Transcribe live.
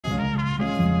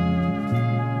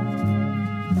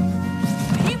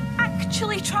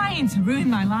literally trying to ruin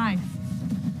my life.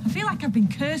 I feel like I've been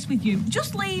cursed with you.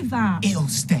 Just leave that. It'll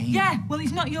stay. Yeah, well,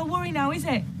 it's not your worry now, is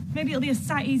it? Maybe it'll be a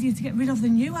sight easier to get rid of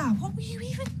than you are. What were you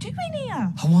even doing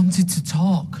here? I wanted to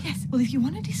talk. Yes, well, if you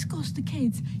want to discuss the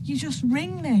kids, you just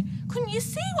ring me. Couldn't you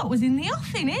see what was in the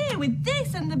offing here with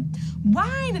this and the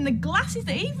wine and the glasses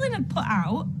that Evelyn had put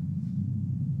out?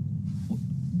 What,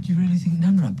 do you really think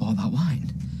Nana had bought that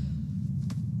wine?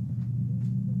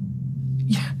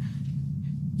 Yeah,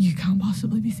 you can't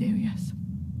possibly be serious.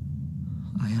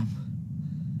 I am.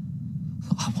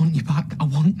 I want you back. I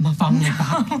want my family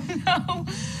back. Oh, no.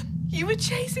 You were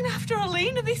chasing after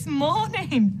Alina this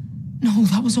morning. No,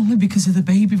 that was only because of the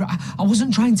baby. I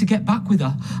wasn't trying to get back with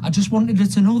her. I just wanted her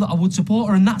to know that I would support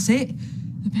her, and that's it.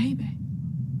 The baby?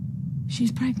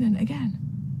 She's pregnant again?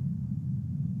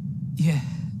 Yeah.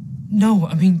 No,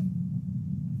 I mean...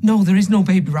 No, there is no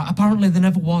baby, right? Apparently there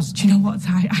never was. Do you know what,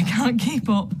 Ty? I can't keep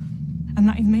up. And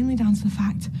that is mainly down to the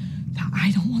fact that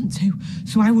I don't want to.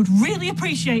 So I would really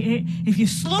appreciate it if you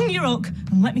slung your hook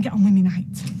and let me get on with my night.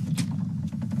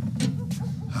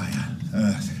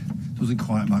 Doesn't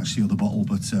quite match the other bottle,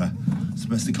 but it's the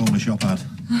best the corner shop had.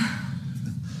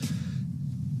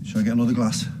 Shall I get another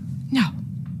glass? No.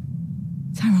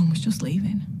 Tyrone was just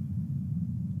leaving.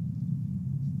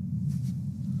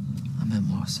 I meant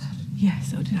what I said. Yeah,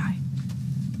 so did I.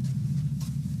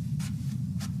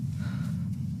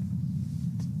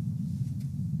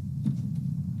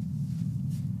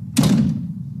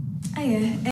 Hiya.